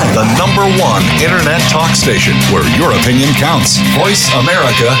the time. The #1 internet talk station where your opinion counts.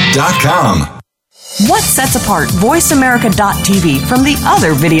 VoiceAmerica.com. What sets apart VoiceAmerica.tv from the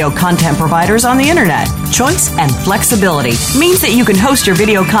other video content providers on the internet? Choice and flexibility means that you can host your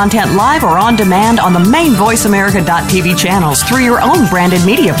video content live or on demand on the main VoiceAmerica.tv channels through your own branded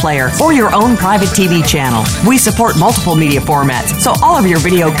media player or your own private TV channel. We support multiple media formats, so all of your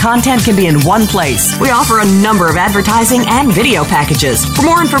video content can be in one place. We offer a number of advertising and video packages. For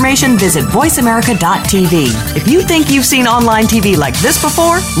more information, visit VoiceAmerica.tv. If you think you've seen online TV like this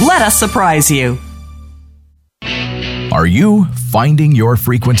before, let us surprise you. Are you finding your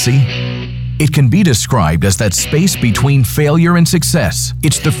frequency? It can be described as that space between failure and success.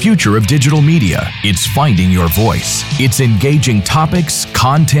 It's the future of digital media. It's finding your voice. It's engaging topics,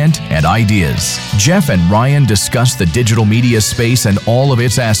 content, and ideas. Jeff and Ryan discuss the digital media space and all of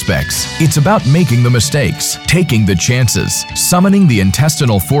its aspects. It's about making the mistakes, taking the chances, summoning the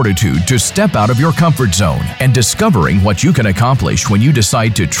intestinal fortitude to step out of your comfort zone, and discovering what you can accomplish when you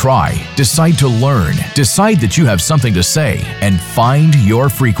decide to try, decide to learn, decide that you have something to say, and find your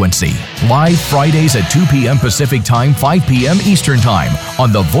frequency. Live Fridays at 2 p.m. Pacific Time, 5 p.m. Eastern Time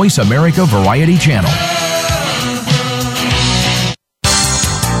on the Voice America Variety Channel.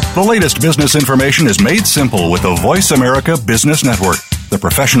 The latest business information is made simple with the Voice America Business Network. The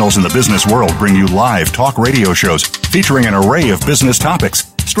professionals in the business world bring you live talk radio shows featuring an array of business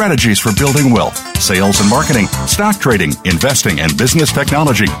topics, strategies for building wealth, sales and marketing, stock trading, investing, and business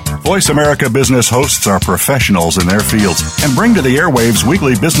technology. Voice America Business hosts are professionals in their fields and bring to the airwaves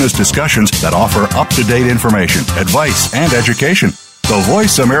weekly business discussions that offer up-to-date information, advice, and education. The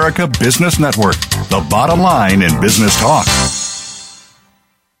Voice America Business Network, the bottom line in business talk.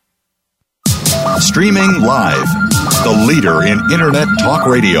 Streaming live, the leader in Internet talk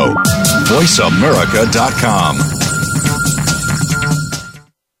radio, voiceamerica.com.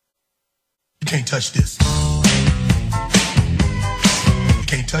 You can't touch this. You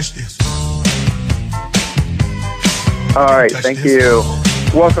can't touch this. All right, thank you.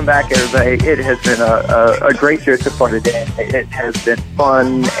 Welcome back, everybody. It has been a great show so far today. It has been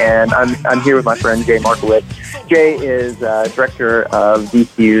fun, and I'm here with my friend Jay Markowitz. Jay is director of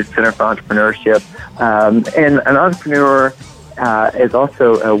VCU's Center for Entrepreneurship, and an entrepreneur, is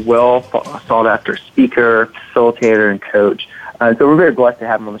also a well sought after speaker, facilitator, and coach. So we're very blessed to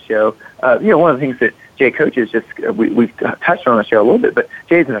have him on the show. One of the things that Jay coaches, we've touched on the show a little bit, but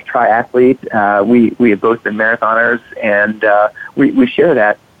Jay's a triathlete. We have both been marathoners, and we share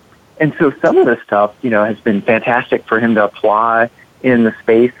that. And so some of this stuff, has been fantastic for him to apply in the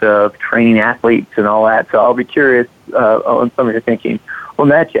space of training athletes and all that. So I'll be curious on some of your thinking on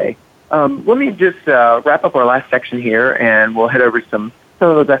that, Jay. Let me just wrap up our last section here, and we'll head over some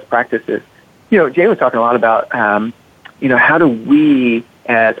of the best practices. Jay was talking a lot about, how do we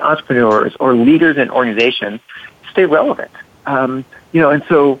as entrepreneurs or leaders in organizations stay relevant? And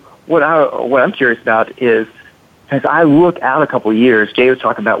so what I'm curious about is, as I look out a couple of years, Jay was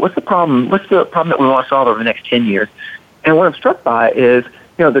talking about what's the problem that we want to solve over the next 10 years. And what I'm struck by is,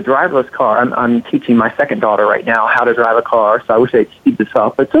 the driverless car. I'm teaching my second daughter right now how to drive a car, so I wish I'd speed this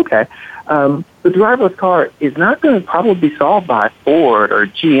up, but it's okay. The driverless car is not going to probably be solved by Ford or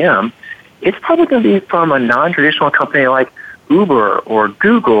GM. It's probably going to be from a non-traditional company like Uber or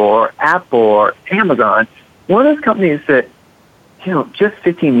Google or Apple or Amazon. One of those companies that, just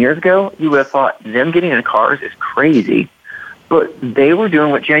 15 years ago, you would have thought them getting in cars is crazy. But they were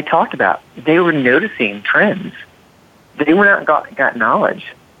doing what Jay talked about. They were noticing trends. They were not got knowledge.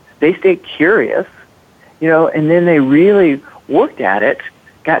 They stayed curious, and then they really worked at it,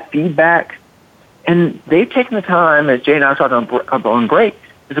 got feedback, and they've taken the time, as Jay and I were talking on break,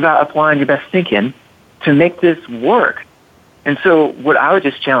 is about applying your best thinking to make this work. And so what I would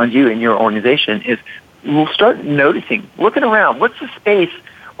just challenge you in your organization is we'll start noticing, looking around, what's the space,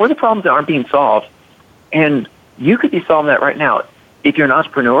 what are the problems that aren't being solved? And you could be solving that right now. If you're an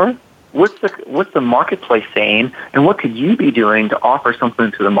entrepreneur, what's the marketplace saying, and what could you be doing to offer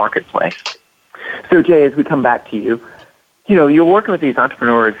something to the marketplace? So Jay, as we come back to you, you're working with these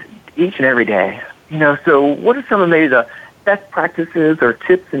entrepreneurs each and every day. So what are some of maybe the best practices or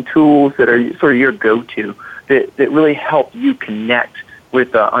tips and tools that are sort of your go-to that really help you connect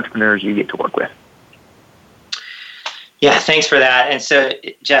with the entrepreneurs you get to work with? Yeah, thanks for that. And so,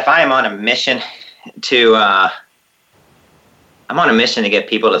 Jeff, I am on a mission to get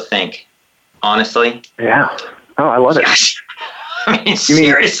people to think, honestly. Yeah. Oh, I love it. I mean,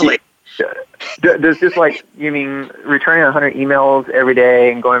 seriously. Does this you mean returning 100 emails every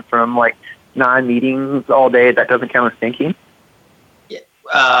day and going from 9 meetings all day, that doesn't count as thinking?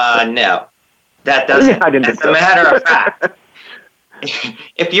 No. That doesn't. As a matter of fact,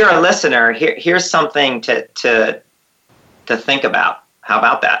 if you're a listener, here's something to think about. How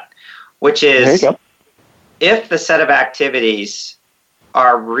about that? Which is, if the set of activities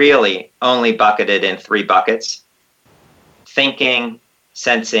are really only bucketed in 3 buckets, thinking,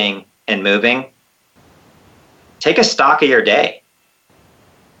 sensing, and moving, take a stock of your day.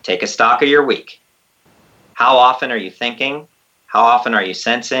 Take a stock of your week. How often are you thinking? How often are you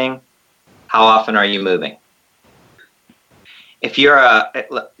sensing? How often are you moving? If you're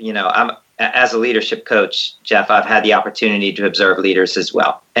I'm as a leadership coach, Jeff, I've had the opportunity to observe leaders as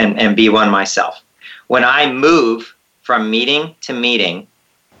well and be one myself. When I move from meeting to meeting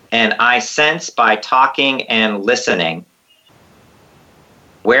and I sense by talking and listening,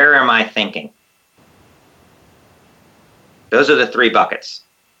 where am I thinking? Those are the 3 buckets.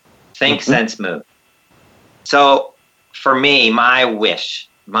 Think, sense, move. So for me, my wish,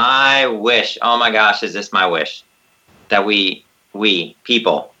 oh my gosh, is this my wish? That we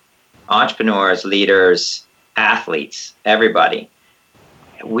people, entrepreneurs, leaders, athletes, everybody,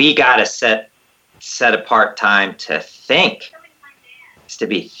 we got to set apart time to think. It's to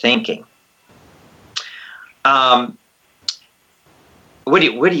be thinking. What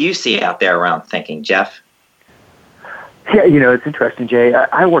do you see out there around thinking, Jeff? Yeah, it's interesting, Jay.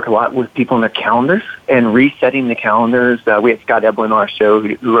 I work a lot with people on their calendars and resetting the calendars. We had Scott Eblin on our show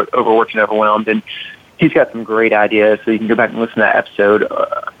who wrote Overworked and Overwhelmed, and he's got some great ideas, so you can go back and listen to that episode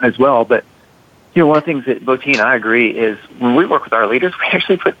as well. But, One of the things that both he and I agree is when we work with our leaders, we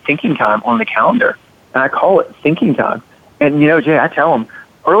actually put thinking time on the calendar. And I call it thinking time. And, Jay, I tell them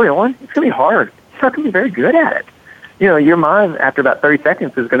early on, it's going to be hard. You're not going to be very good at it. Your mind, after about 30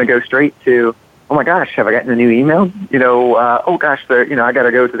 seconds, is going to go straight to, oh, my gosh, have I gotten a new email? Oh, gosh, I got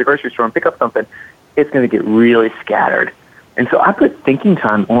to go to the grocery store and pick up something. It's going to get really scattered. And so I put thinking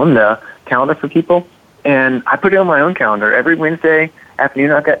time on the calendar for people, and I put it on my own calendar. Every Wednesday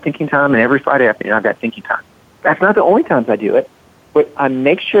afternoon I've got thinking time, and every Friday afternoon I've got thinking time. That's not the only times I do it, but I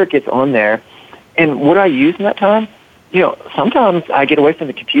make sure it gets on there. And what I use in that time, sometimes I get away from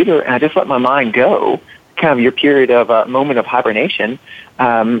the computer and I just let my mind go, kind of your period of moment of hibernation.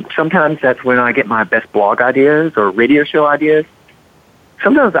 Sometimes that's when I get my best blog ideas or radio show ideas.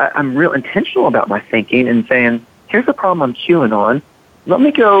 Sometimes I'm real intentional about my thinking and saying, here's the problem I'm chewing on. Let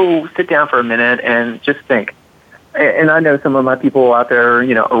me go sit down for a minute and just think. And I know some of my people out there,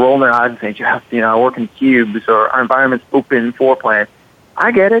 are rolling their eyes and saying, Jeff, I work in cubes or our environment's open floor plan.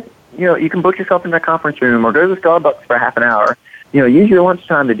 I get it. You can book yourself in a conference room or go to the Starbucks for half an hour. Use your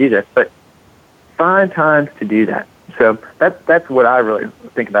lunchtime to do this, but find times to do that. So that's what I really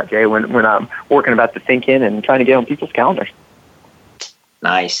think about, Jay, when I'm working about the thinking and trying to get on people's calendars.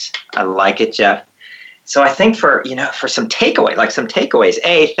 Nice. I like it, Jeff. So I think for some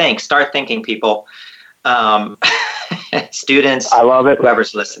takeaways, think, start thinking, people. Students, I love it.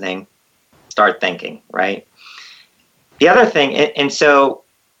 Whoever's listening, start thinking, right? The other thing, and so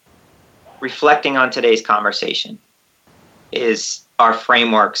reflecting on today's conversation is our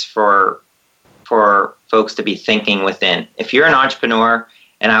frameworks for folks to be thinking within. If you're an entrepreneur,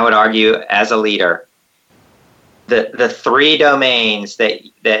 and I would argue as a leader, the three domains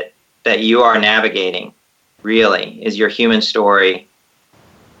that you are navigating really is your human story,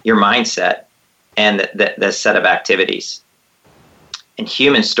 your mindset, and the set of activities. And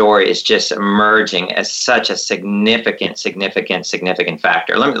human story is just emerging as such a significant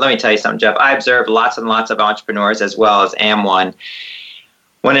factor. Let me tell you something, Jeff. I observed lots and lots of entrepreneurs, as well as am one.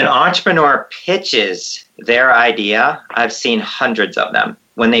 When an entrepreneur pitches their idea, I've seen hundreds of them.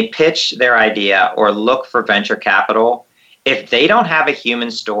 When they pitch their idea or look for venture capital, if they don't have a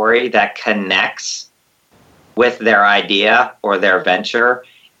human story that connects with their idea or their venture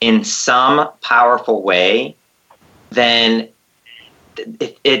in some powerful way, then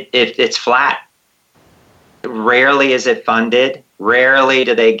it's flat. Rarely is it funded. Rarely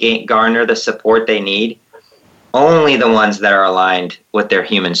do they garner the support they need. Only the ones that are aligned with their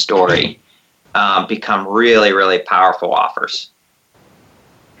human story become really, really powerful offers.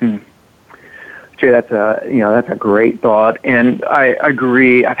 Jay, that's a great thought, and I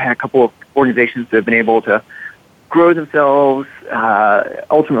agree. I've had a couple of organizations that have been able to grow themselves,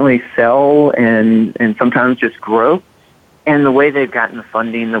 ultimately sell, and sometimes just grow. And the way they've gotten the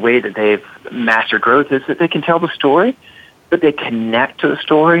funding, the way that they've mastered growth is that they can tell the story, but they connect to the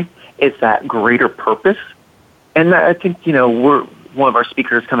story. It's that greater purpose. And I think, we're one of our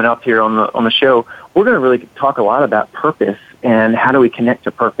speakers coming up here on the show. We're going to really talk a lot about purpose and how do we connect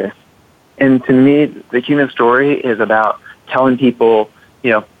to purpose. And to me, the human story is about telling people,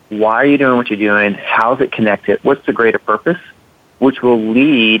 why are you doing what you're doing? How is it connected? What's the greater purpose? Which will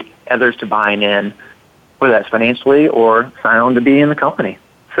lead others to buying in, whether that's financially or sign on to be in the company.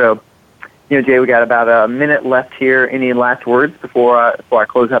 So, Jay, we got about a minute left here. Any last words before I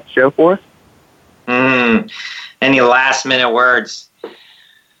close out the show for us? Any last minute words?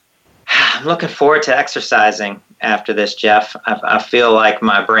 I'm looking forward to exercising after this, Jeff. I feel like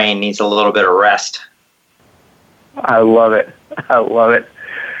my brain needs a little bit of rest. I love it.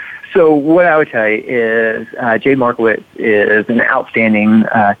 So what I would tell you is Jay Markowitz is an outstanding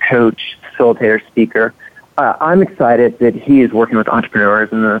coach, facilitator, speaker. I'm excited that he is working with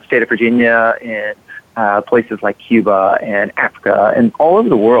entrepreneurs in the state of Virginia and places like Cuba and Africa and all over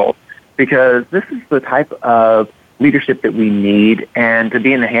the world, because this is the type of leadership that we need, and to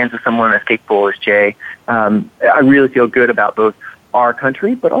be in the hands of someone as capable as Jay, I really feel good about both our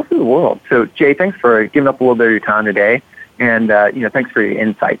country but also the world. So, Jay, thanks for giving up a little bit of your time today, and thanks for your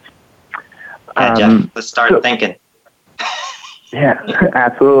insights. Jeff, let's start thinking. Yeah,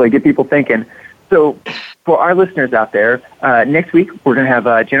 absolutely. Get people thinking. So for our listeners out there, next week we're going to have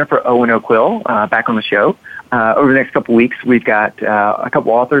Jennifer Owen O'Quill back on the show. Over the next couple weeks, we've got a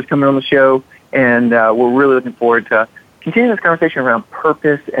couple authors coming on the show, and we're really looking forward to continuing this conversation around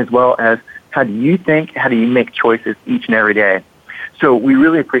purpose, as well as how do you think, how do you make choices each and every day. So we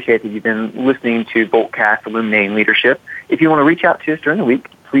really appreciate that you've been listening to Voltcast Illuminating Leadership. If you want to reach out to us during the week,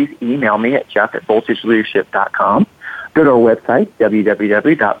 please email me at jeff@voltageleadership.com. Go to our website,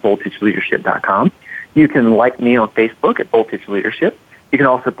 www.voltageleadership.com. You can like me on Facebook at Voltage Leadership. You can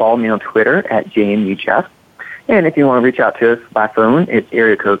also follow me on Twitter at JMUJeff. And if you want to reach out to us by phone, it's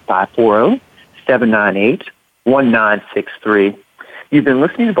area code 540-798-1963. You've been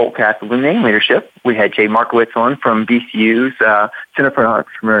listening to Voltcast Illuminating Leadership. We had Jay Markowitz on from BCU's Center for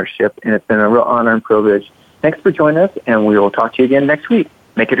Entrepreneurship, and it's been a real honor and privilege. Thanks for joining us, and we will talk to you again next week.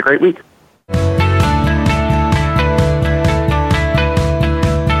 Make it a great week.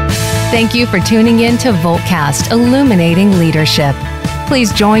 Thank you for tuning in to Voltcast Illuminating Leadership.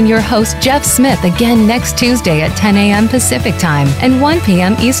 Please join your host, Jeff Smith, again next Tuesday at 10 a.m. Pacific Time and 1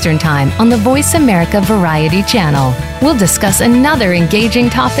 p.m. Eastern Time on the Voice America Variety Channel. We'll discuss another engaging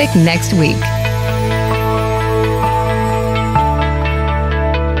topic next week.